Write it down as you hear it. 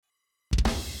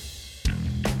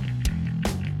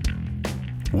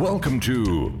Welcome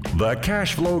to the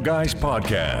Cash Flow Guys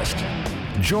podcast.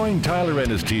 Join Tyler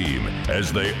and his team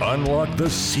as they unlock the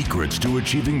secrets to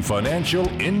achieving financial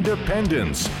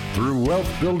independence through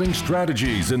wealth-building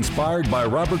strategies inspired by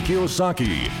Robert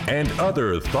Kiyosaki and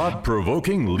other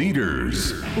thought-provoking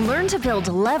leaders. Learn to build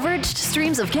leveraged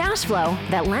streams of cash flow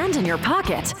that land in your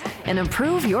pocket and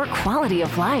improve your quality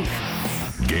of life.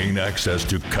 Gain access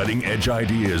to cutting-edge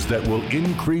ideas that will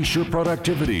increase your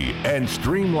productivity and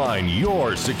streamline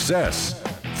your success.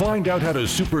 Find out how to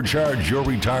supercharge your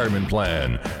retirement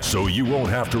plan so you won't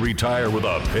have to retire with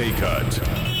a pay cut.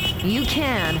 You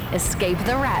can escape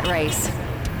the rat race.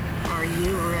 Are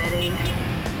you ready?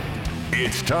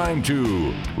 It's time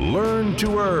to Learn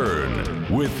to Earn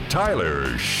with Tyler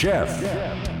Sheff.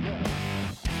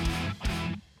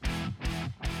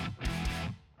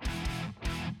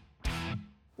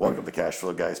 Welcome to the Cash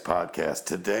Flow Guys podcast.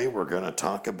 Today we're going to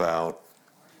talk about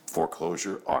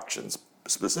foreclosure auctions,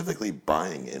 specifically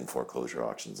buying in foreclosure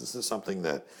auctions. This is something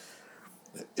that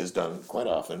is done quite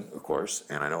often, of course,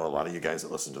 and I know a lot of you guys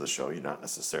that listen to the show, you're not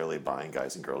necessarily buying,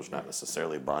 guys and girls, you're not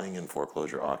necessarily buying in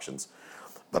foreclosure auctions,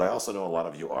 but I also know a lot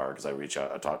of you are, because a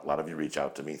lot of you reach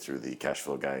out to me through the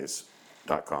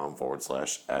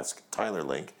cashflowguys.com/Ask Tyler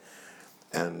link.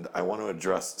 And I want to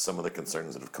address some of the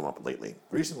concerns that have come up lately.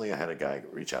 Recently, I had a guy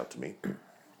reach out to me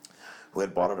who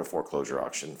had bought at a foreclosure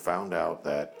auction, found out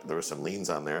that there were some liens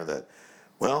on there that,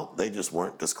 well, they just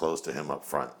weren't disclosed to him up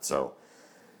front. So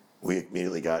we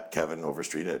immediately got Kevin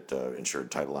Overstreet at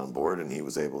Insured Title on board, and he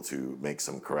was able to make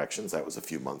some corrections. That was a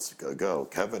few months ago.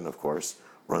 Kevin, of course,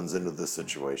 runs into this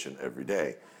situation every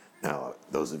day. Now,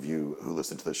 those of you who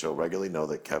listen to the show regularly know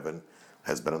that Kevin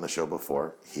has been on the show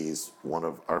before. He's one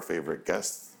of our favorite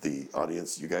guests. The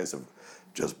audience, you guys have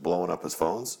just blown up his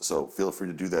phones, so feel free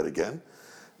to do that again.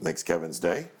 Makes Kevin's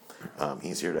day.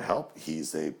 He's here to help.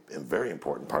 He's a very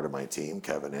important part of my team,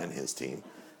 Kevin and his team.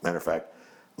 Matter of fact,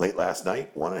 late last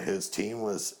night, one of his team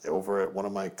was over at one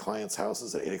of my clients'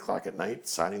 houses at 8 o'clock at night,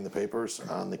 signing the papers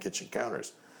on the kitchen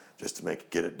counters, just to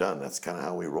get it done. That's kind of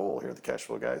how we roll here at the Cash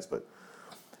Flow Guys. But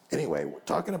anyway, we're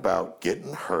talking about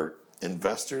getting hurt,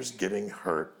 investors getting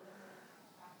hurt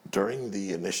during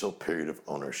the initial period of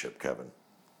ownership, Kevin.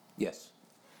 Yes.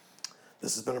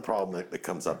 This has been a problem that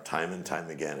comes up time and time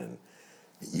again, and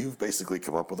you've basically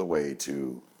come up with a way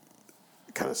to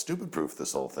kind of stupid-proof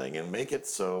this whole thing and make it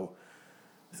so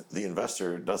the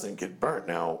investor doesn't get burnt.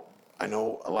 Now, I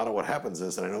know a lot of what happens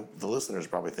is, and I know the listeners are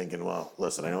probably thinking, well,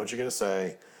 listen, I know what you're going to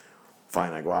say.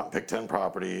 Fine, I go out and pick 10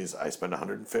 properties. I spend I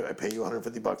pay you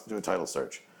 $150 to do a title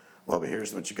search. Well, but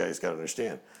here's what you guys got to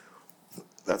understand.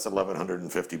 That's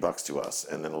 $1,150 to us,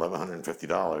 and then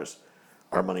 $1,150,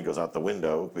 our money goes out the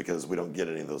window because we don't get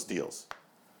any of those deals.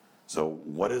 So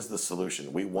what is the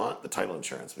solution? We want the title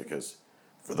insurance because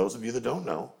for those of you that don't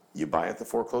know, you buy at the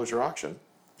foreclosure auction,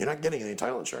 you're not getting any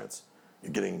title insurance.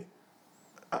 You're getting,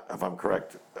 if I'm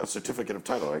correct, a certificate of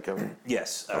title, right, Kevin?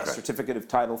 Yes, a certificate of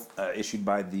title issued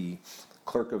by the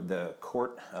clerk of the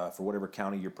court for whatever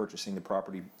county you're purchasing the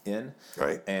property in.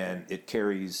 Right. And it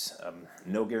carries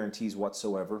no guarantees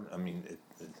whatsoever. I mean,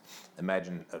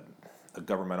 imagine a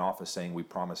government office saying we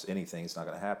promise anything, it's not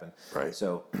going to happen. Right.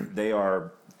 So they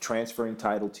are transferring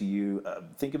title to you.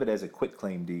 Think of it as a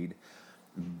quitclaim deed,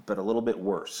 but a little bit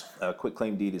worse. A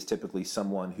quitclaim deed is typically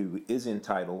someone who is in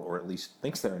title, or at least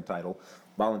thinks they're in title,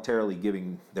 voluntarily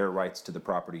giving their rights to the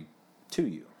property to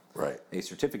you. Right. A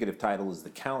certificate of title is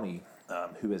the county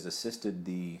who has assisted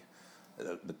the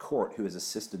court, who has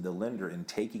assisted the lender in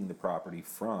taking the property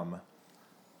from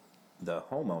the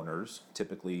homeowners,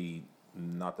 typically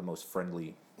not the most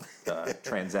friendly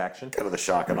transaction. Kind of the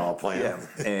shock and awe plan. Yeah,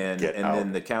 and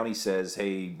then the county says,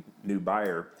 hey, new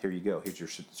buyer, here you go. Here's your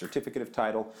certificate of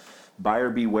title. Buyer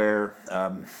beware.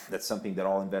 That's something that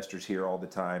all investors hear all the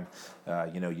time.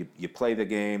 You play the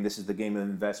game. This is the game of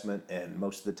investment, and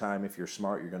most of the time, if you're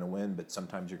smart, you're going to win. But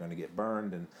sometimes you're going to get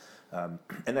burned, and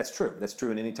that's true. That's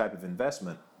true in any type of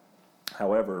investment.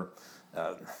 However,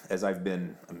 as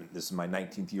this is my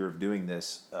 19th year of doing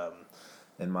this,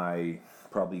 and my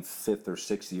probably 5th or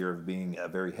 6th year of being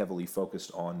very heavily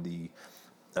focused on the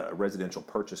residential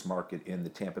purchase market in the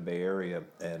Tampa Bay area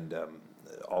and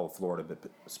all of Florida, but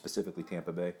specifically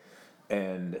Tampa Bay.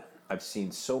 And I've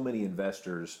seen so many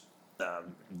investors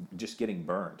just getting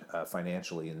burned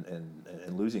financially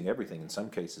and losing everything in some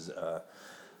cases.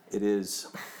 It is...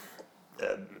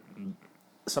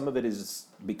 some of it is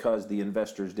because the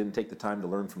investors didn't take the time to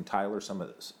learn from Tyler some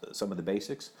of the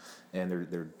basics, and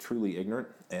they're truly ignorant,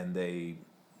 and they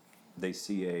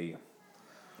see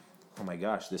oh my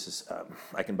gosh, this is,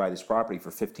 I can buy this property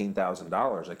for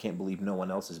 $15,000. I can't believe no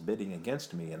one else is bidding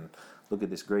against me. And look at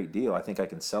this great deal. I think I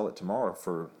can sell it tomorrow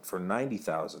for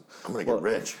 $90,000. I'm going to get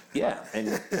rich. Yeah,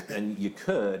 and you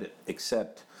could,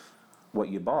 except what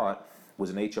you bought was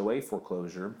an HOA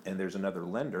foreclosure, and there's another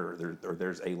lender, or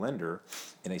there's a lender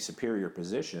in a superior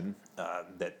position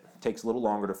that takes a little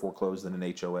longer to foreclose than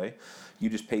an HOA. You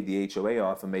just paid the HOA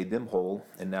off and made them whole,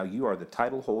 and now you are the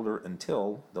title holder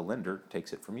until the lender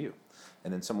takes it from you.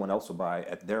 And then someone else will buy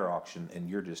at their auction, and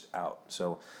you're just out.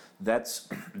 So that's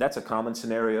a common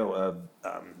scenario of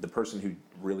the person who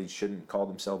really shouldn't call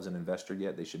themselves an investor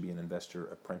yet. They should be an investor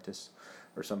apprentice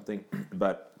or something.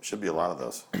 But Should be a lot of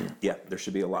those. yeah, there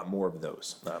should be a lot more of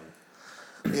those.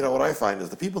 You know, what I find is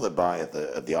the people that buy at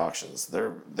the auctions, they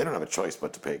don't have a choice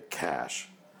but to pay cash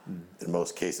in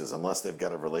most cases, unless they've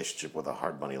got a relationship with a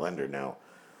hard money lender. Now,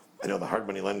 I know the hard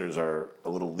money lenders are a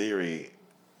little leery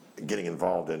getting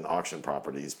involved in auction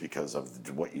properties because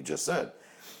of what you just said.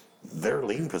 Their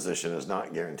lien position is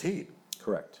not guaranteed.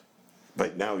 Correct.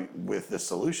 But now with this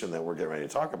solution that we're getting ready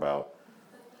to talk about,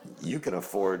 you can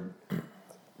afford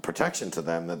protection to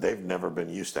them that they've never been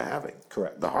used to having.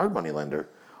 Correct. The hard money lender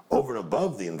over and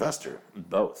above the investor.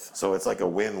 Both. So it's like a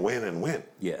win-win and win.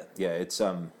 Yeah,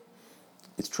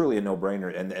 it's truly a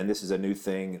no-brainer, and this is a new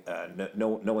thing.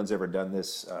 No one's ever done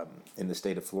this in the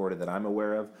state of Florida that I'm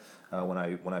aware of. When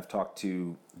I've talked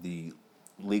to the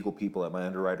legal people at my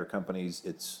underwriter companies,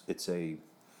 it's a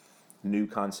new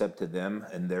concept to them,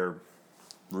 and they're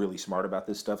really smart about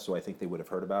this stuff, so I think they would have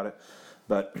heard about it.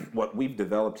 But what we've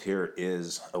developed here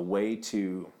is a way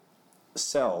to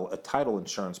sell a title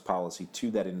insurance policy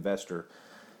to that investor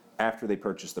after they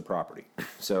purchase the property.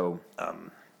 So,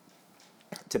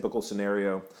 typical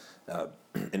scenario,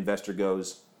 investor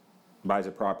goes, buys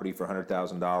a property for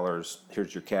 $100,000,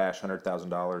 here's your cash,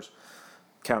 $100,000.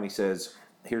 County says,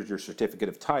 here's your certificate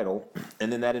of title,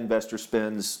 and then that investor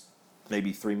spends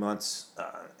maybe 3 months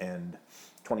and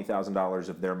 $20,000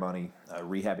 of their money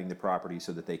rehabbing the property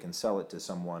so that they can sell it to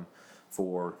someone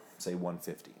for, say,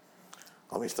 $150,000.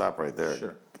 Let me stop right there.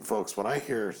 Sure. Folks, when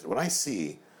I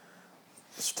see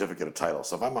the certificate of title,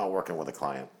 so if I'm out working with a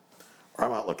client, or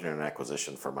I'm out looking at an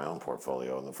acquisition for my own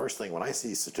portfolio, and the first thing, when I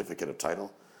see certificate of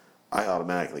title, I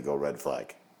automatically go red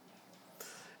flag.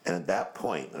 And at that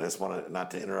point, and I just want to,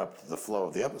 not to interrupt the flow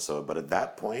of the episode, but at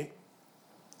that point,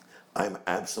 I'm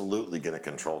absolutely going to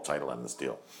control title in this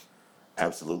deal.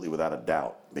 Absolutely, without a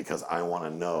doubt, because I want to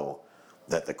know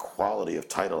that the quality of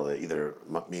title that either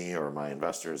me or my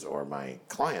investors or my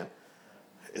client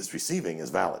is receiving is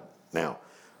valid. Now,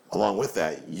 along with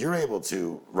that, you're able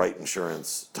to write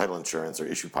insurance, title insurance, or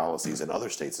issue policies in other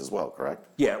states as well, correct?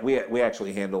 Yeah, we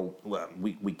actually handle,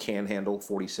 we can handle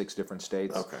 46 different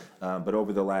states. Okay. But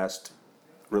over the last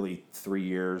really 3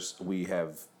 years, we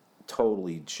have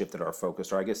totally shifted our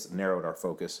focus, or I guess narrowed our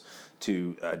focus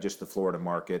to just the Florida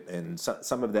market. And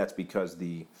some of that's because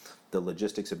the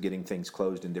logistics of getting things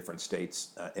closed in different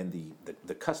states and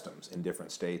the customs in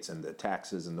different states and the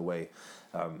taxes and the way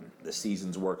the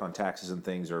seasons work on taxes and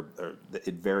things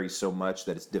it varies so much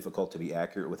that it's difficult to be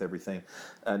accurate with everything.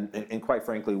 And quite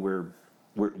frankly,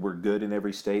 we're good in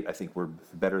every state. I think we're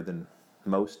better than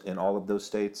most in all of those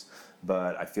states,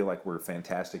 but I feel like we're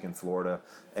fantastic in Florida.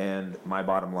 And my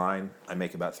bottom line, I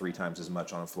make about 3 times as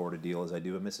much on a Florida deal as I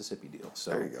do a Mississippi deal.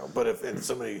 So There you go. But if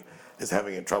somebody is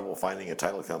having trouble finding a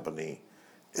title company,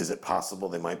 is it possible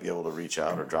they might be able to reach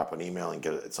out or drop an email and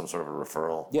get some sort of a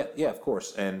referral? yeah, of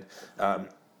course. And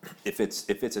if it's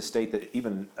a state that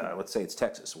even let's say it's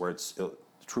Texas, where it's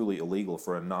truly illegal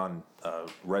for a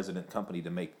non-resident company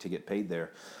to get paid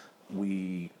there,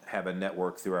 we have a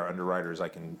network through our underwriters. I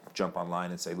can jump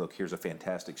online and say, look, here's a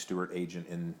fantastic Stewart agent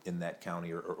in that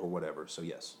county or whatever. So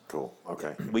yes. Cool.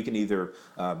 Okay. We can either,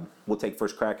 we'll take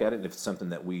first crack at it, and if it's something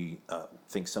that we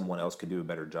think someone else could do a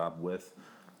better job with,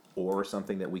 or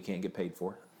something that we can't get paid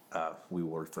for, we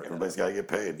will refer. Everybody's got to get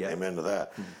paid. Yeah. Amen to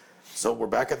that. So we're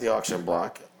back at the auction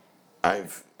block.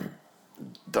 I've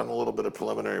done a little bit of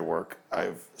preliminary work.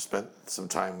 I've spent some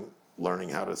time learning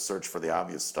how to search for the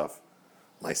obvious stuff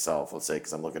myself, let's say,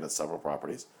 because I'm looking at several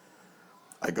properties.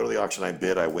 I go to the auction, I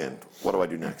bid, I win. What do I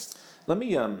do next? Let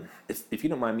me, if you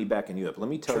don't mind me backing you up, let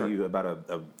me tell Sure. you about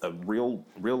a real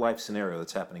life scenario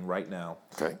that's happening right now.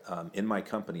 Okay. In my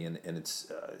company, and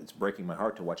it's breaking my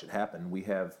heart to watch it happen. We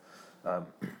have, I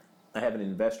have an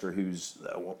investor who's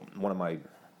one of my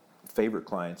favorite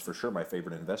clients, for sure, my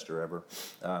favorite investor ever.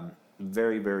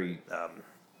 Very, very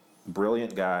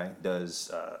brilliant guy,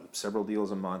 does several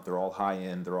deals a month. They're all high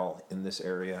end. They're all in this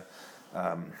area.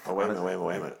 Oh, wait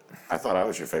a minute. I thought I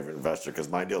was your favorite investor because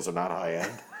my deals are not high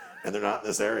end. and they're not in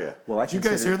this area. Well, Did you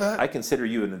guys hear that? I consider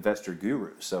you an investor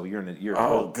guru, so you're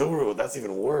Guru, that's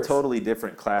even worse. totally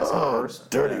different class of person.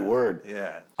 Dirty word.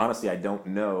 Yeah. Honestly, I don't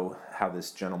know how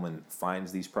this gentleman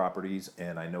finds these properties,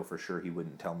 and I know for sure he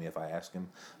wouldn't tell me if I asked him.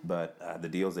 But the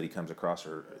deals that he comes across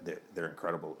they're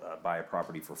incredible. Buy a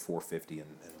property for $450 and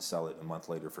sell it a month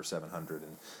later for $700,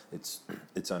 and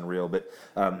it's unreal. But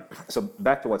so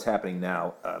back to what's happening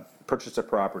now. Purchase a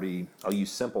property. I'll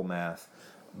use simple math,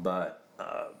 but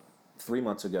 3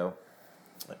 months ago,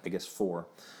 I guess 4,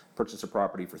 purchased a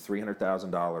property for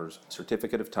 $300,000,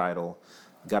 certificate of title,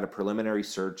 got a preliminary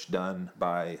search done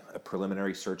by a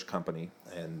preliminary search company,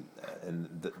 and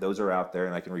those are out there,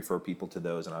 and I can refer people to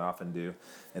those, and I often do,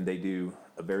 and they do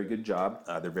a very good job.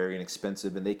 They're very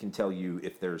inexpensive, and they can tell you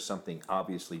if there's something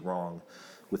obviously wrong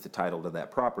with the title to that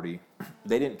property.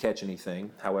 They didn't catch anything,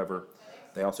 however,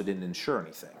 they also didn't insure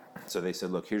anything. So they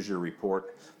said, look, here's your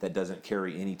report that doesn't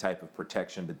carry any type of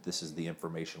protection, but this is the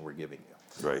information we're giving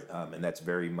you. Right. And that's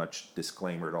very much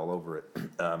disclaimered all over it.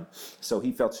 So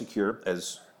he felt secure,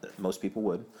 as most people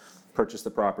would, purchased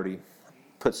the property,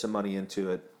 put some money into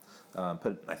it,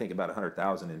 put I think about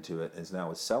 $100,000 into it, and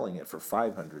now is selling it for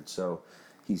 $500. So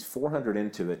he's $400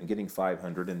 into it and getting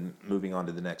 $500 and moving on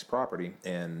to the next property.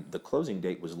 And the closing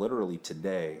date was literally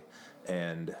today,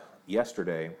 and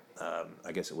yesterday,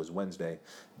 I guess it was Wednesday,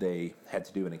 they had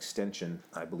to do an extension,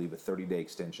 I believe a 30-day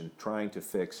extension, trying to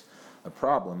fix a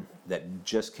problem that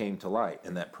just came to light.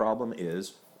 And that problem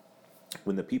is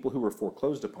when the people who were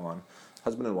foreclosed upon,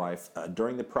 husband and wife,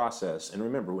 during the process, and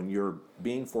remember, when you're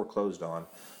being foreclosed on,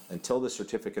 until the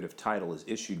certificate of title is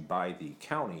issued by the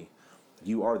county,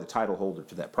 you are the title holder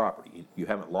to that property. You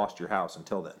haven't lost your house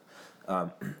until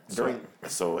then.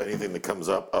 So anything that comes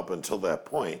up until that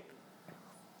point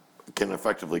can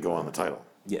effectively go on the title.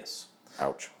 Yes.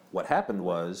 Ouch. What happened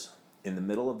was, in the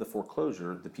middle of the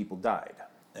foreclosure, the people died.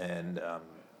 And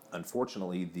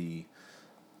unfortunately, the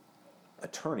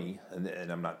attorney, and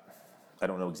I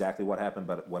don't know exactly what happened,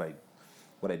 but what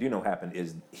I do know happened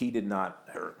is they did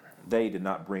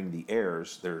not bring the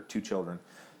heirs, their 2 children,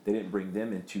 they didn't bring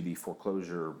them into the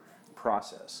foreclosure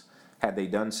process. Had they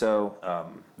done so,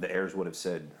 the heirs would have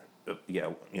said, yeah,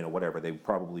 whatever. They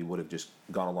probably would have just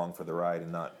gone along for the ride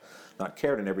and not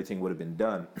cared, and everything would have been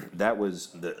done. That was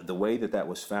the way that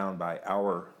was found by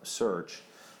our search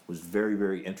was very,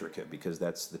 very intricate, because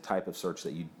that's the type of search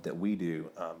that we do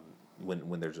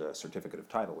when there's a certificate of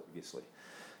title, obviously.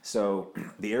 So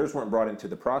the heirs weren't brought into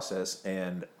the process,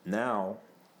 and now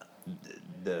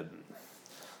the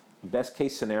best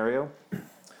case scenario,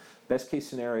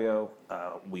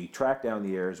 we track down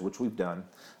the heirs, which we've done,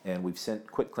 and we've sent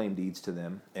quitclaim deeds to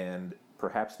them, and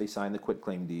perhaps they sign the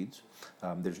quitclaim deeds.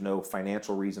 There's no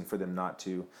financial reason for them not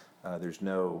to. There's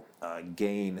no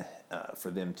gain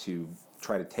for them to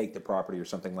try to take the property or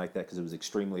something like that, because it was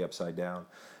extremely upside down.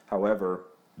 However,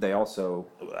 they also,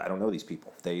 I don't know these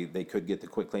people. They could get the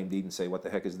quitclaim deed and say, what the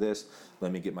heck is this?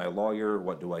 Let me get my lawyer.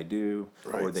 What do I do?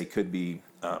 Right. Or they could be,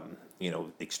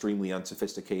 extremely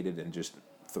unsophisticated and just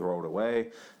throw it away.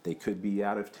 They could be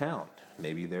out of town.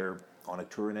 Maybe they're on a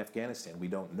tour in Afghanistan. We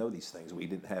don't know these things. We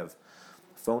didn't have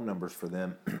phone numbers for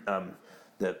them.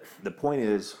 The point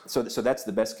is, so that's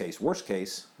the best case. Worst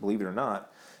case, believe it or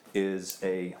not, is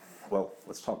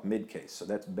let's talk mid case. So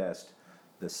that's best.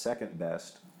 The second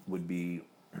best would be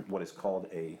what is called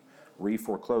a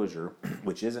re-foreclosure,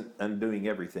 which isn't undoing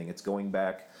everything. It's going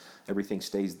back. Everything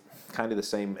stays kind of the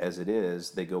same as it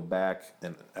is. They go back,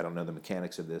 and I don't know the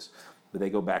mechanics of this, but they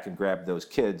go back and grab those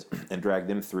kids and drag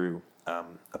them through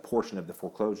a portion of the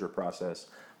foreclosure process,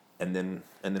 and then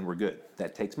we're good.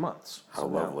 That takes months. How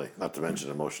lovely. Not to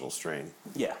mention emotional strain.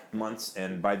 Yeah, months,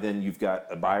 and by then you've got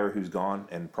a buyer who's gone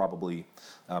and probably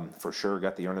for sure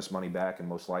got the earnest money back, and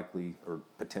most likely or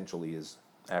potentially is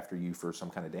after you for some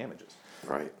kind of damages.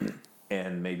 Right.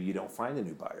 And maybe you don't find a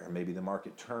new buyer. Maybe the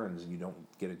market turns and you don't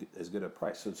get as good a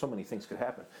price. So many things could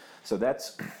happen. So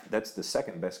that's the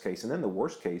second best case. And then the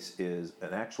worst case is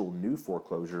an actual new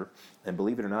foreclosure. And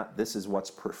believe it or not, this is what's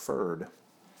preferred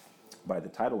by the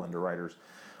title underwriters,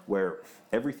 where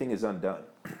everything is undone.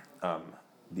 And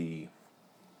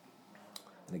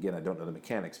again, I don't know the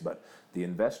mechanics, but the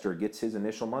investor gets his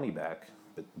initial money back.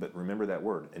 But remember that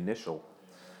word, initial.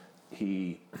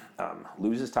 He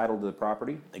loses title to the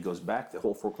property. It goes back. The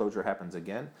whole foreclosure happens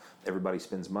again. Everybody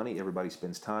spends money. Everybody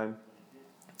spends time.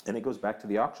 And it goes back to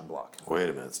the auction block. Wait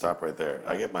a minute. Stop right there.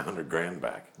 I get my $100,000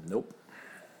 back. Nope.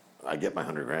 I get my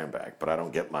 $100,000 back, but I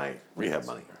don't get my rehab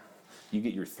money. You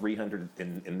get your $300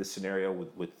 in this scenario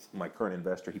with my current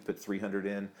investor. He put $300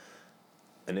 in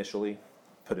initially,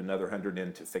 put another $100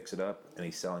 in to fix it up, and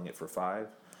he's selling it for $5.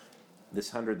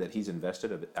 this 100 that he's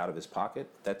invested out of his pocket,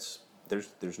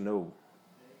 there's no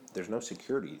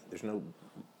security.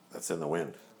 That's in the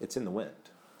wind. It's in the wind.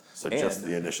 So just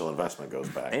the initial investment goes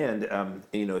back. And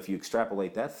if you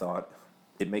extrapolate that thought,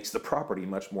 it makes the property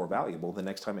much more valuable the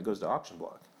next time it goes to auction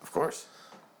block. Of course.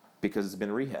 Because it's been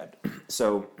rehabbed.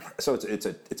 So it's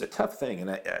a tough thing,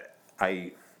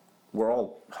 and we're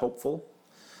all hopeful,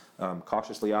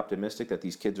 cautiously optimistic that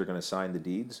these kids are going to sign the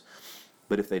deeds.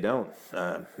 But if they don't,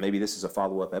 maybe this is a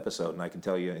follow-up episode, and I can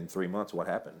tell you in 3 months what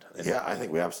happened. Yeah, I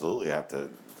think we absolutely have to,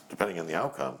 depending on the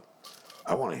outcome.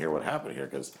 I want to hear what happened here,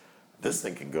 because this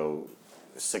thing can go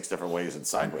 6 different ways and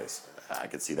sideways. I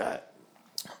could see that.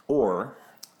 Or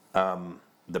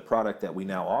the product that we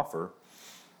now offer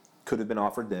could have been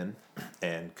offered then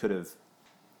and could have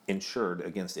insured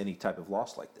against any type of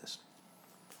loss like this.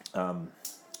 So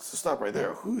stop right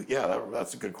there.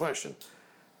 That's a good question.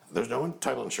 There's no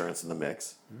title insurance in the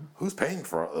mix. Who's paying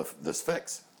for this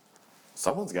fix?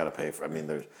 Someone's got to pay for.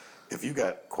 If you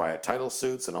got quiet title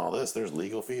suits and all this, there's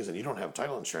legal fees, and you don't have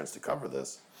title insurance to cover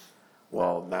this.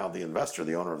 Well, now the investor,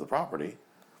 the owner of the property,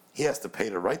 he has to pay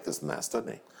to write this mess,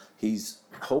 doesn't he? He's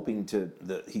hoping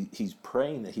he's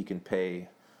praying that he can pay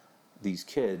these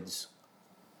kids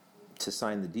to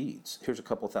sign the deeds. Here's a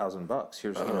couple $1,000.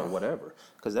 Here's whatever,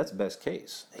 because that's best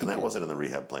case. And that wasn't in the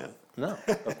rehab plan. No,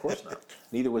 of course not.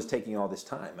 Neither was taking all this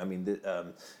time.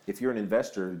 If you're an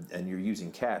investor and you're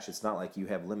using cash, it's not like you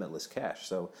have limitless cash.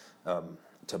 So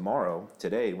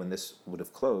today, when this would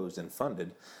have closed and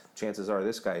funded, chances are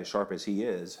this guy, as sharp as he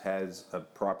is, has a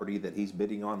property that he's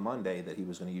bidding on Monday that he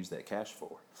was going to use that cash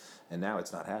for, and now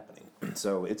it's not happening.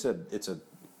 So it's a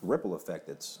ripple effect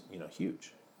that's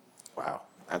huge. Wow,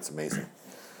 that's amazing.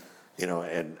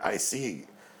 And I see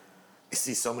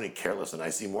so many careless, and I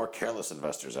see more careless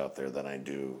investors out there than I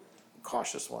do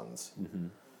cautious ones. Mm-hmm.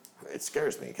 It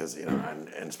scares me because and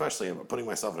especially putting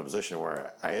myself in a position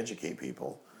where I educate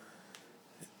people.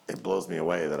 It blows me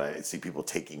away that I see people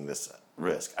taking this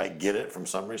risk. I get it from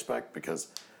some respect because,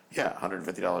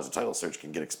 $150 a title search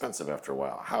can get expensive after a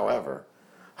while. However,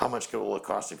 how much will it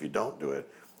cost if you don't do it?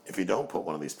 If you don't put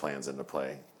one of these plans into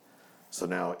play? So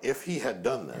now, if he had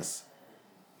done this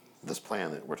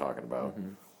plan that we're talking about,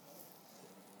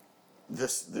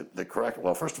 the correct.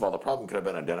 Well, first of all, the problem could have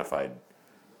been identified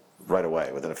right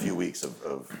away within a few weeks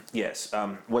of. Yes.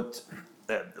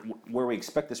 Where we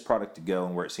expect this product to go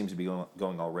and where it seems to be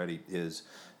going already is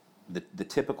the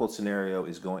typical scenario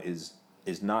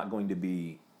is not going to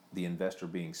be the investor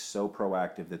being so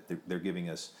proactive that they're giving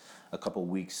us a couple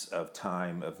weeks of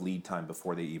lead time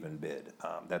before they even bid.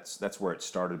 That's where it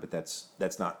started, but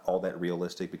that's not all that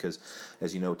realistic because,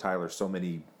 as you know, Tyler, so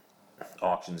many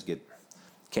auctions get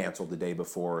canceled the day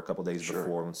before, a couple days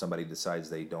before, when somebody decides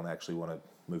they don't actually want to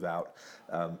move out.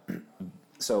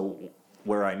 So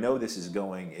where I know this is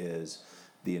going is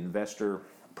the investor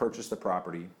purchased the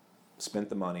property, spent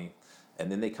the money,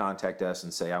 and then they contact us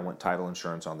and say, I want title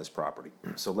insurance on this property.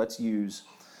 So let's use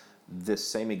this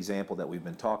same example that we've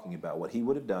been talking about. What he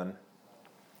would have done,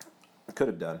 could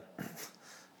have done,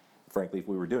 frankly, if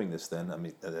we were doing this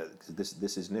then,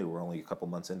 this is new, we're only a couple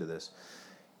months into this.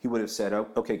 He would have said, oh,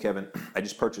 okay, Kevin, I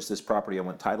just purchased this property, I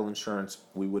want title insurance.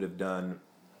 We would have done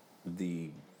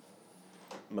the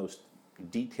most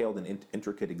detailed and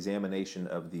intricate examination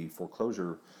of the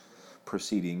foreclosure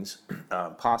proceedings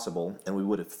possible, and we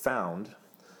would have found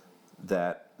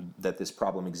that this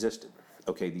problem existed.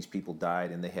 Okay, these people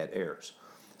died and they had heirs.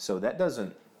 So that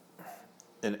doesn't,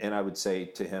 and I would say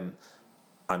to him,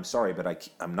 I'm sorry,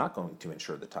 but I'm not going to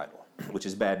insure the title, which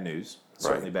is bad news,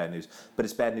 certainly bad news, but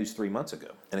it's bad news 3 months ago,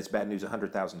 and it's bad news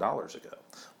 $100,000 ago.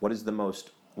 What is the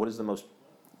most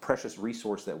precious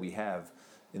resource that we have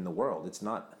in the world? It's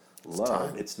not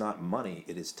love, it's not money,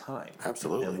 it is time.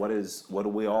 Absolutely. And what do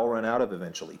we all run out of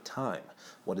eventually? Time.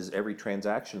 What does every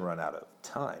transaction run out of?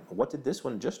 Time. What did this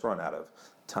one just run out of?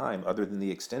 Time, other than the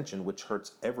extension, which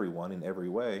hurts everyone in every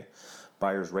way.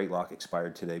 Buyer's rate lock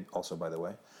expired today, also, by the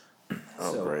way.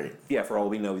 Oh, great. Yeah, for all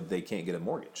we know, they can't get a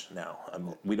mortgage now.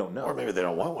 We don't know. Or maybe they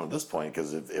don't want one at this point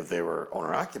because if they were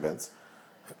owner occupants,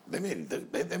 they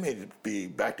may be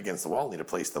backed against the wall, need a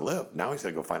place to live. Now he's got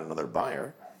to go find another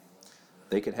buyer.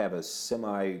 They could have a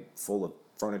semi full of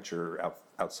furniture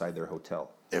outside their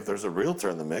hotel. If there's a realtor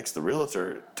in the mix, the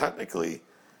realtor technically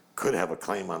could have a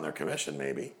claim on their commission,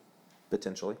 maybe.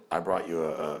 Potentially. I brought you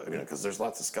because there's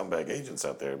lots of scumbag agents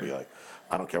out there. Be like,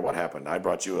 I don't care what happened. I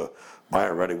brought you a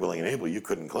buyer ready, willing, and able. You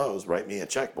couldn't close. Write me a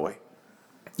check, boy.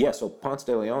 Yeah, so Ponce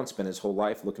de Leon spent his whole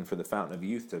life looking for the fountain of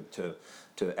youth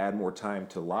to add more time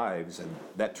to lives, and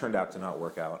that turned out to not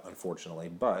work out, unfortunately.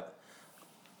 But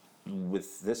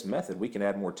with this method, we can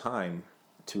add more time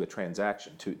to a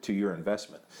transaction, to your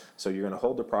investment. So you're going to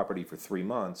hold the property for 3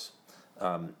 months.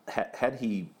 Had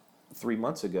he 3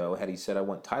 months ago, had he said, I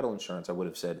want title insurance, I would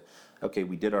have said, okay,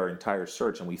 we did our entire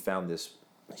search and we found this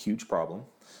huge problem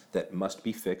that must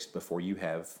be fixed before you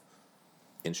have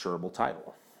insurable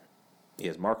title. He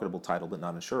has marketable title, but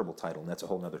not insurable title, and that's a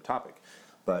whole nother topic.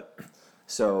 But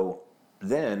so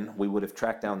then we would have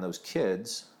tracked down those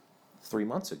kids 3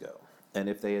 months ago. And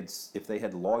if they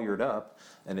had lawyered up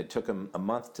and it took them a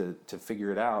month to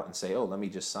figure it out and say, oh, let me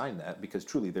just sign that, because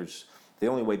truly the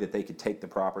only way that they could take the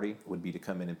property would be to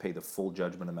come in and pay the full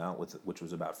judgment amount, which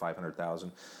was about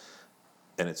 $500,000,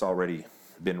 and it's already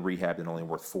been rehabbed and only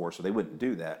worth $4 million, so they wouldn't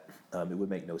do that. It would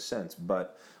make no sense.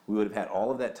 But we would have had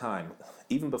all of that time,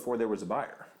 even before there was a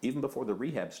buyer, even before the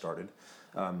rehab started.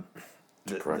 To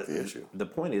correct the issue. The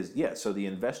point is, so the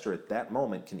investor at that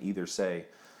moment can either say,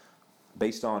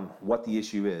 based on what the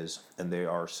issue is, and they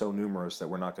are so numerous that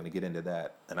we're not going to get into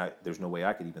that, and there's no way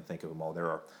I could even think of them all. There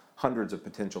are hundreds of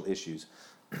potential issues.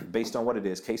 Based on what it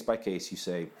is, case by case, you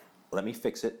say, let me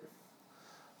fix it.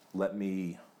 Let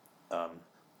me,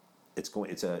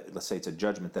 let's say it's a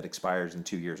judgment that expires in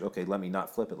 2 years. Okay, let me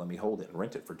not flip it. Let me hold it and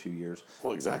rent it for 2 years.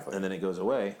 Well, exactly. And then it goes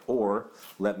away. Or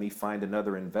let me find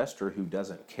another investor who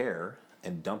doesn't care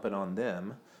and dump it on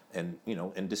them, and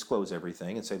and disclose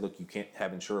everything and say, look, you can't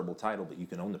have insurable title, but you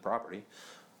can own the property,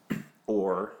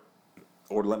 or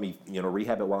let me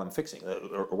rehab it while I'm fixing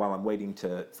or while I'm waiting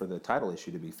for the title issue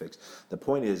to be fixed. The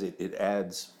point is, it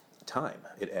adds time,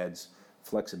 it adds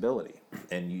flexibility,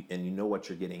 and you know what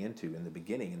you're getting into in the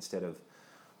beginning, instead of,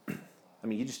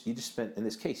 you just spent, in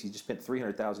this case, you just spent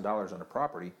 $300,000 on a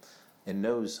property and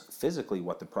knows physically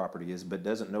what the property is, but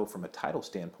doesn't know from a title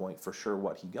standpoint for sure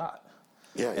what he got.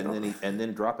 Yeah, and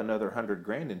then drop another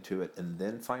 $100,000 into it, and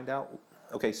then find out.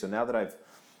 Okay, so now that I've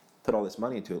put all this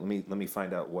money into it, let me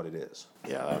find out what it is.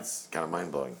 Yeah, that's kind of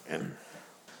mind blowing. And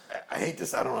I hate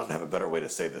this. I don't have a better way to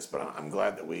say this, but I'm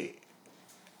glad that we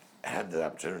had the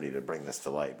opportunity to bring this to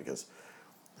light, because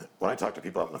when I talk to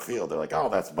people out in the field, they're like, "Oh,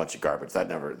 that's a bunch of garbage.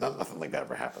 Nothing like that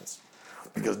ever happens,"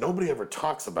 because nobody ever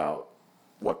talks about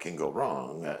what can go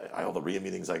wrong. All the RIA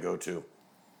meetings I go to,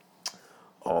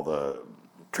 all the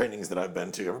trainings that I've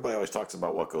been to, everybody always talks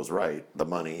about what goes right, the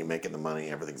money, making the money,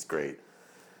 everything's great.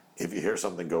 If you hear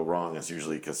something go wrong, it's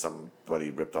usually because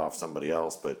somebody ripped off somebody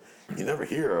else, but you never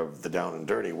hear of the down and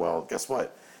dirty. Well, guess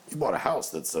what? You bought a house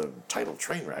that's a title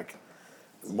train wreck.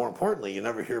 More importantly, you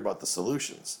never hear about the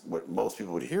solutions. What most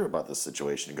people would hear about this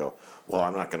situation and go, well,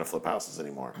 I'm not going to flip houses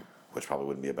anymore, which probably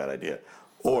wouldn't be a bad idea.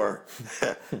 Or,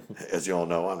 as you all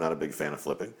know, I'm not a big fan of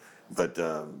flipping. But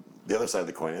the other side of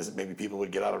the coin is that maybe people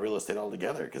would get out of real estate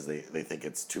altogether because they think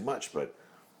it's too much. But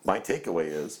my takeaway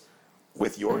is,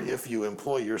 if you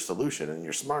employ your solution and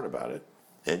you're smart about it,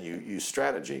 and you use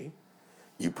strategy,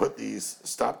 you put these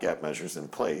stopgap measures in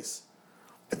place,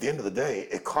 at the end of the day,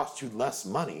 it costs you less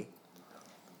money.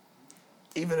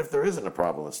 Even if there isn't a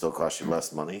problem, it still costs you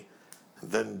less money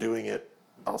than doing it,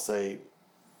 I'll say,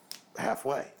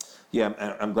 halfway. Yeah,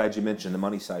 I'm glad you mentioned the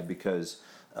money side, because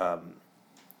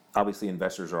obviously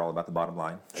investors are all about the bottom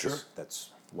line. Sure.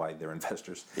 That's why they're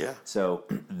investors. Yeah. So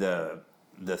the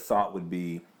thought would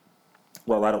be,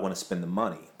 well, I don't want to spend the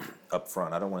money up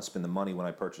front. I don't want to spend the money when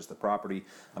I purchase the property.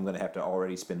 I'm going to have to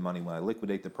already spend money when I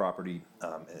liquidate the property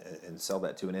and sell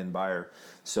that to an end buyer.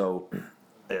 So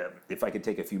if I could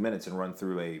take a few minutes and run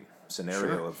through a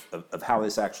scenario of how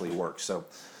this actually works. So,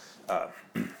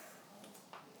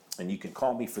 and you can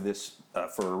call me for this,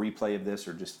 for a replay of this,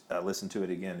 or just listen to it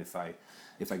again if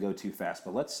I go too fast.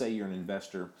 But let's say you're an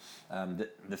investor. The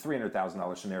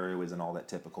 $300,000 scenario isn't all that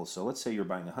typical. So let's say you're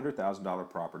buying a $100,000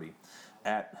 property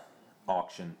at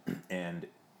auction, and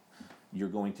you're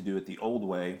going to do it the old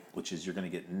way, which is you're going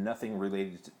to get nothing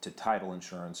related to title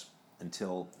insurance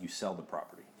until you sell the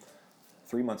property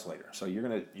 3 months later. So you're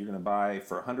gonna buy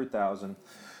for $100,000.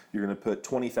 You're going to put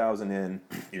 $20,000 in.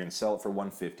 You're going to sell it for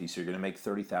 $150,000. So you're going to make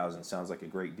 $30,000. Sounds like a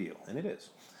great deal, and it is.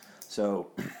 So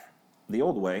the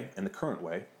old way and the current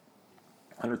way,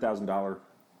 $100,000,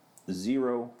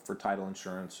 zero for title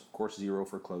insurance, of course, zero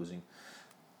for closing,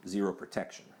 zero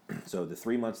protection. So the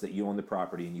 3 months that you own the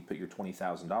property and you put your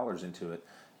 $20,000 into it,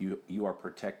 you are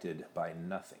protected by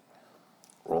nothing.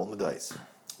 Rolling the dice.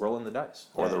 Rolling the dice.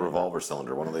 Or the revolver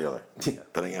cylinder, one or the other,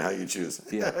 depending on how you choose.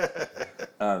 Yeah.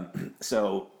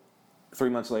 So 3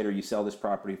 months later, you sell this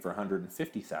property for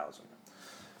 $150,000.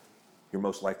 You're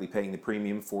most likely paying the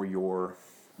premium for your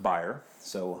buyer.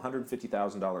 So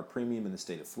 $150,000 premium in the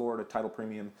state of Florida. Title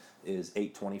premium is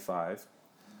 $825.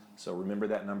 So remember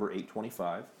that number,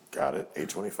 $825. Got it,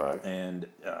 825. And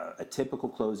a typical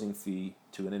closing fee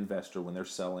to an investor when they're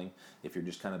selling, if you're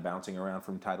just kind of bouncing around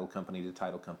from title company to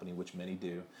title company, which many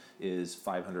do, is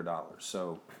 $500.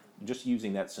 So just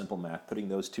using that simple math, putting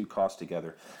those two costs together.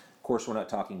 Of course, we're not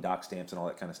talking doc stamps and all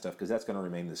that kind of stuff, because that's going to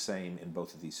remain the same in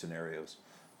both of these scenarios.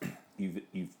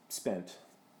 You've spent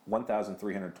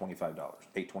 $1,325,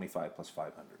 $825 plus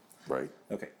 $500. Right.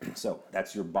 Okay, so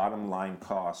that's your bottom line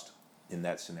cost in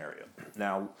that scenario.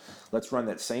 Now, let's run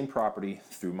that same property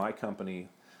through my company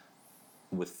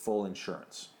with full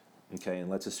insurance. Okay, and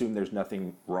let's assume there's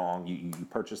nothing wrong. You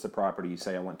purchase the property, you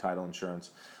say, I want title insurance.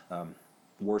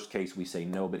 Worst case, we say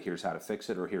no, but here's how to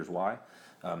fix it, or here's why.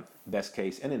 Best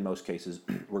case, and in most cases,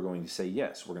 we're going to say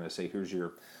yes. We're going to say, here's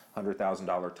your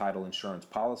 $100,000 title insurance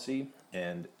policy,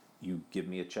 and you give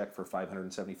me a check for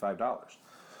 $575,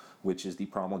 which is the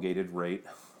promulgated rate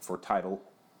for title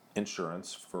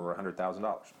insurance for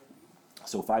 $100,000.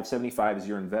 So $575 is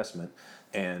your investment,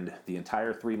 and the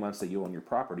entire 3 months that you own your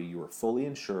property, you are fully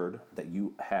insured that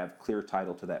you have clear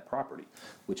title to that property,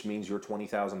 which means your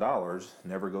 $20,000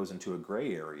 never goes into a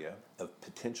gray area of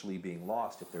potentially being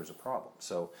lost if there's a problem.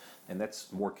 So, and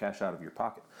that's more cash out of your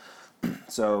pocket.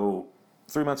 So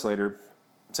 3 months later,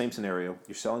 same scenario,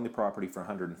 you're selling the property for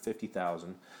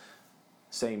 $150,000,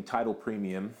 same title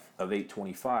premium of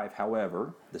 $825.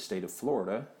 However, the state of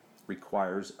Florida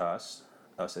requires us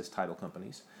as title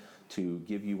companies, to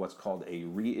give you what's called a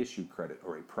reissue credit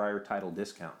or a prior title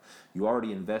discount. You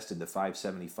already invested the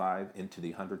 $575 into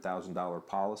the $100,000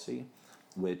 policy,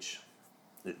 which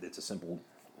it's a simple,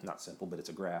 not simple, but it's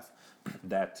a graph.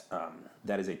 That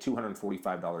is a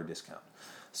 $245 discount.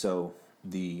 So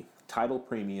the title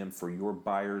premium for your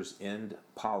buyer's end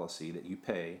policy that you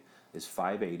pay is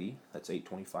 $580. That's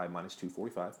 $825 minus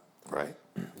 $245. Right.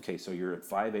 Okay, so you're at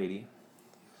 $580.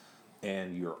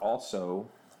 And you're also,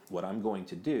 what I'm going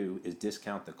to do is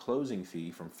discount the closing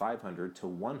fee from $500 to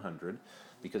 $100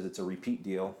 because it's a repeat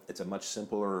deal. It's a much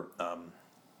simpler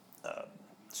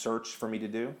search for me to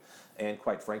do. And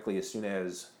quite frankly, as soon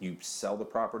as you sell the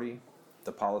property,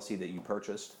 the policy that you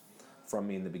purchased from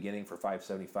me in the beginning for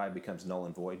 $575 becomes null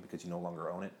and void because you no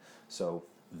longer own it. So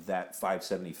that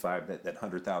 $575, that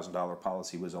 $100,000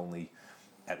 policy was only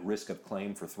at risk of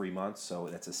claim for 3 months. So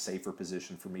that's a safer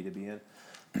position for me to be in.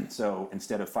 So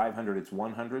instead of $500, it's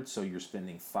 $100. So you're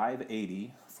spending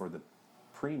 $580 for the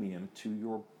premium to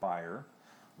your buyer,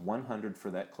 $100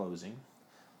 for that closing,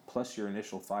 plus your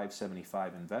initial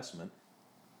 $575 investment.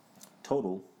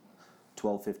 Total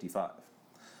 $1,255.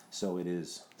 So it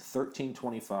is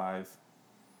 $1,325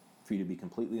 for you to be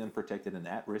completely unprotected and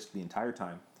at risk the entire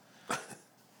time,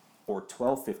 or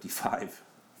 $1,255.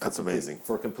 That's amazing.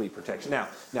 For complete protection.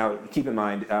 Now keep in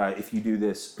mind, if you do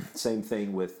this same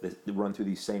thing run through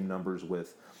these same numbers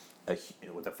with a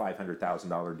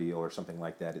 $500,000 deal or something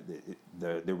like that,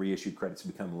 the reissued credits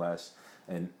become less,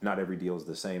 and not every deal is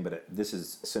the same. But this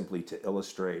is simply to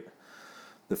illustrate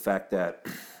the fact that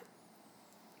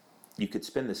you could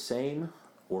spend the same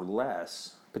or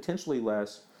less, potentially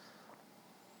less,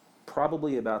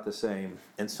 probably about the same,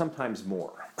 and sometimes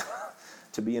more.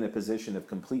 To be in a position of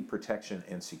complete protection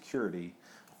and security,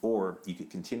 or you could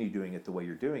continue doing it the way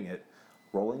you're doing it,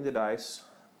 rolling the dice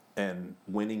and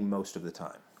winning most of the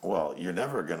time. Well, you're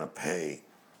never going to pay.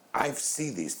 I see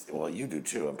these, well, you do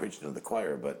too, I'm preaching to the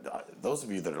choir, but those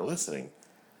of you that are listening,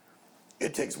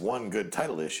 it takes one good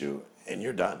title issue and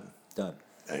you're done. Done.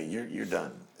 You're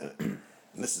done. And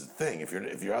this is the thing, if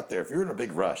you're out there, if you're in a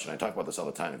big rush, and I talk about this all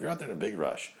the time, if you're out there in a big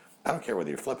rush, I don't care whether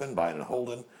you're flipping, buying and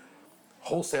holding,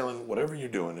 wholesaling, whatever you're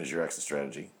doing is your exit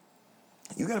strategy.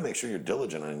 You got to make sure you're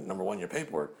diligent on, number one, your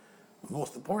paperwork, but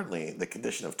most importantly, the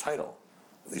condition of title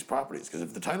of these properties. Because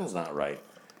if the title's not right,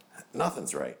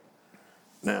 nothing's right.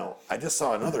 Now, I just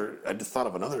thought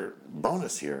of another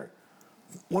bonus here.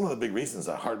 One of the big reasons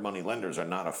that hard money lenders are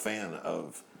not a fan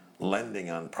of lending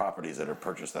on properties that are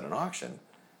purchased at an auction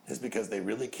is because they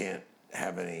really can't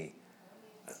have any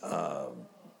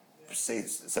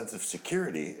sense of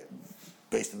security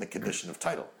based on the condition of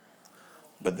title.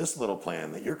 But this little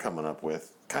plan that you're coming up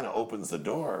with kind of opens the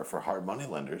door for hard money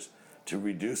lenders to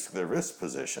reduce their risk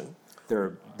position.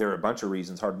 There are a bunch of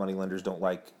reasons hard money lenders don't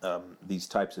like these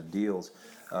types of deals.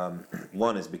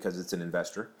 One is because it's an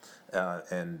investor,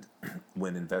 and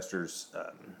when investors,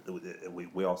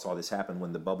 we all saw this happen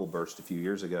when the bubble burst a few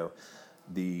years ago.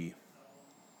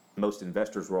 Most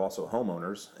investors were also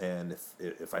homeowners, and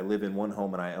if I live in one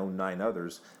home and I own 9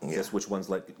 others, guess which one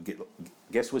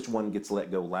gets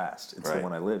let go last? It's right. The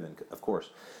one I live in, of course.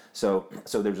 So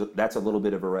that's a little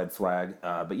bit of a red flag.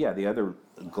 But yeah, the other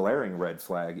glaring red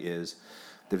flag is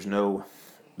there's no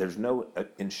there's no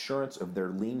insurance of their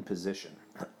lien position.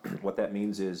 What that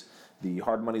means is the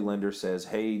hard money lender says,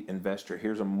 hey, investor,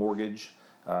 here's a mortgage.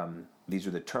 These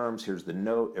are the terms. Here's the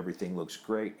note. Everything looks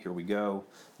great. Here we go.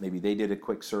 Maybe they did a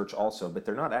quick search also, but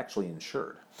they're not actually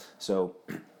insured. So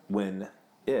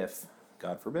if,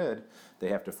 God forbid, they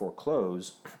have to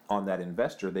foreclose on that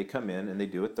investor, they come in and they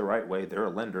do it the right way. They're a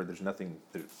lender. There's nothing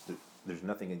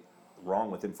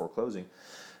wrong with them foreclosing.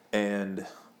 And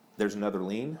there's another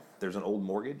lien. There's an old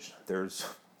mortgage. There's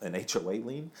an HOA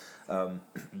lien.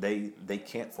 They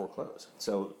can't foreclose.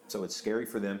 So it's scary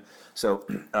for them. So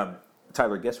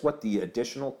Tyler, guess what the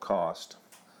additional cost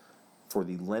for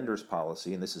the lender's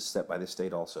policy, and this is set by the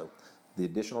state also, the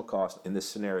additional cost in this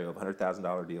scenario of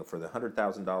 $100,000 deal for the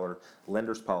 $100,000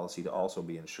 lender's policy to also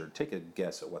be insured. Take a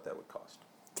guess at what that would cost.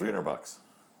 $300.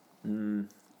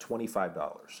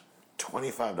 $25.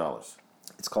 $25.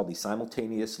 It's called the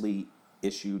simultaneously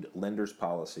issued lender's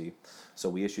policy. So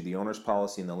we issue the owner's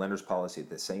policy and the lender's policy at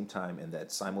the same time, and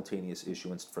that simultaneous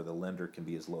issuance for the lender can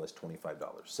be as low as $25,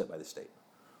 set by the state.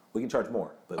 We can charge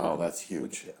more. But that's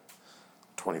huge.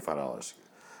 $25.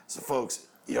 So folks,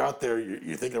 you're out there,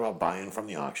 you're thinking about buying from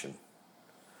the auction.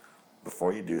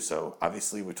 Before you do so,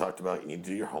 obviously we talked about you need to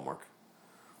do your homework.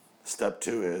 Step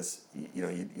 2 is,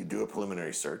 you do a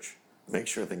preliminary search. Make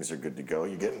sure things are good to go.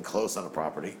 You're getting close on a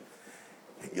property.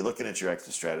 You're looking at your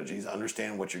exit strategies.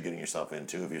 Understand what you're getting yourself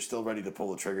into. If you're still ready to pull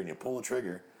the trigger and you pull the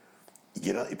trigger, you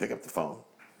get out, you pick up the phone.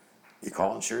 You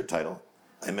call Insured Title.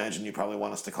 I imagine you probably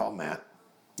want us to call Matt.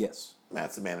 Yes.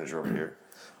 Matt's the manager over here.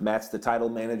 Matt's the title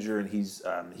manager, and he's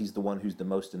the one who's the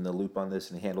most in the loop on this,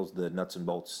 and he handles the nuts and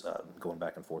bolts going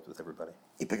back and forth with everybody.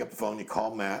 You pick up the phone, you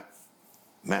call Matt.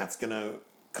 Matt's going to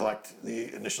collect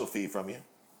the initial fee from you,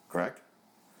 correct?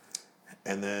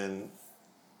 And then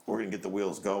we're going to get the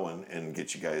wheels going and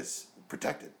get you guys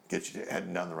protected, get you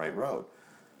heading down the right road.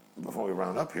 Before we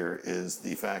round up here is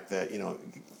the fact that,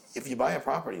 if you buy a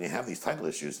property and you have these title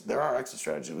issues, there are exit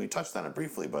strategies. We touched on it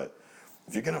briefly, but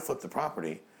if you're going to flip the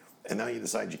property and now you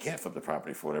decide you can't flip the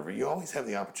property for whatever, you always have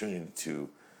the opportunity to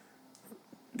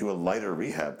do a lighter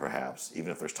rehab perhaps,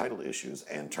 even if there's title issues,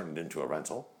 and turn it into a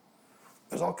rental.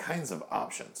 There's all kinds of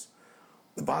options.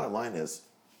 The bottom line is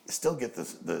still get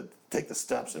take the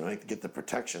steps and get the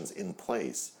protections in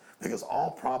place, because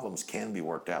all problems can be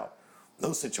worked out.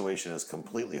 No situation is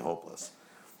completely hopeless.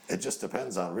 It just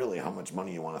depends on really how much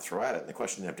money you want to throw at it. And the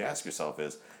question you have to ask yourself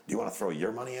is, do you want to throw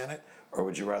your money at it, or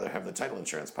would you rather have the title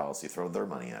insurance policy throw their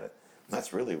money at it? And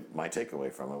that's really my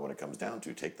takeaway from it when it comes down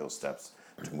to take those steps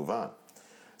to move on.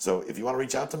 So if you want to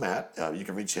reach out to Matt, you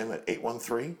can reach him at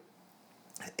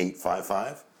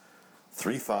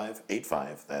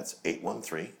 813-855-3585. That's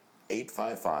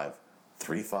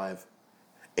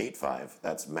 813-855-3585.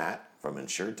 That's Matt from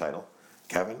Insured Title.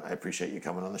 Kevin, I appreciate you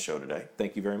coming on the show today.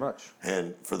 Thank you very much.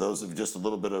 And for those of just a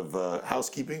little bit of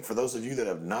housekeeping, for those of you that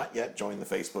have not yet joined the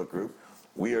Facebook group,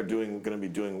 we are going to be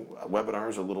doing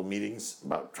webinars or little meetings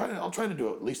I'll try to do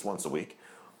it at least once a week.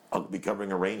 I'll be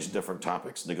covering a range of different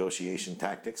topics: negotiation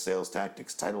tactics, sales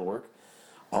tactics, title work,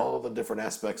 all of the different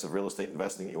aspects of real estate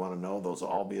investing that you want to know. Those will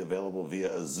all be available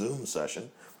via a Zoom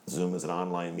session. Zoom is an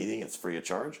online meeting. It's free of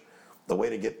charge. The way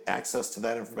to get access to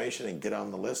that information and get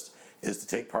on the list is to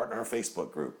take part in our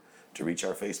Facebook group. To reach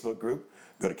our Facebook group,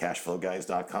 go to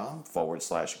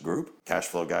cashflowguys.com/group,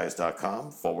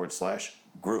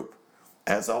 cashflowguys.com/group.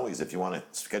 As always, if you want to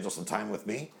schedule some time with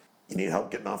me, you need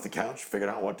help getting off the couch,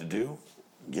 figuring out what to do,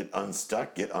 get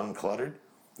unstuck, get uncluttered,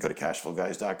 go to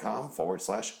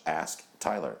cashflowguys.com/ask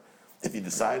Tyler. If you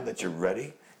decide that you're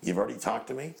ready, you've already talked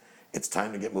to me, it's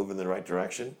time to get moving in the right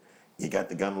direction. You got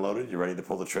the gun loaded, you're ready to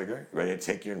pull the trigger, you're ready to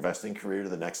take your investing career to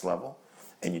the next level,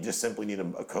 and you just simply need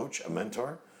a coach, a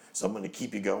mentor, someone to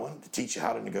keep you going, to teach you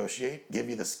how to negotiate, give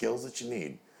you the skills that you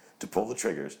need to pull the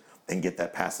triggers and get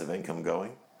that passive income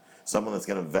going. Someone that's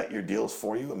going to vet your deals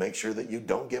for you and make sure that you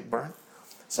don't get burnt.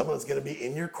 Someone that's going to be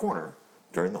in your corner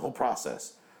during the whole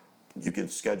process. You can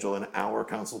schedule an hour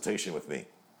consultation with me.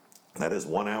 That is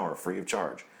 1 hour free of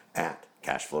charge at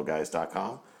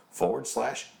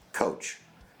cashflowguys.com/coach.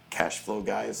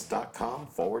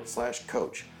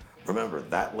 cashflowguys.com/coach. Remember,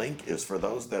 that link is for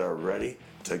those that are ready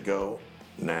to go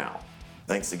now.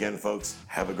 Thanks again, folks.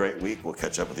 Have a great week. We'll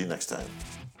catch up with you next time.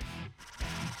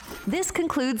 This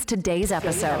concludes today's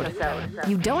episode.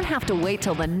 You don't have to wait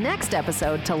till the next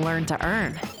episode to learn to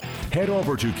earn. Head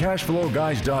over to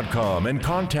cashflowguys.com and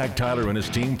contact Tyler and his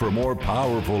team for more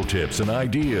powerful tips and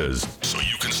ideas so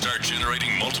you can start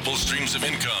generating multiple streams of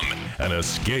income and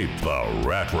escape the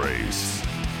rat race.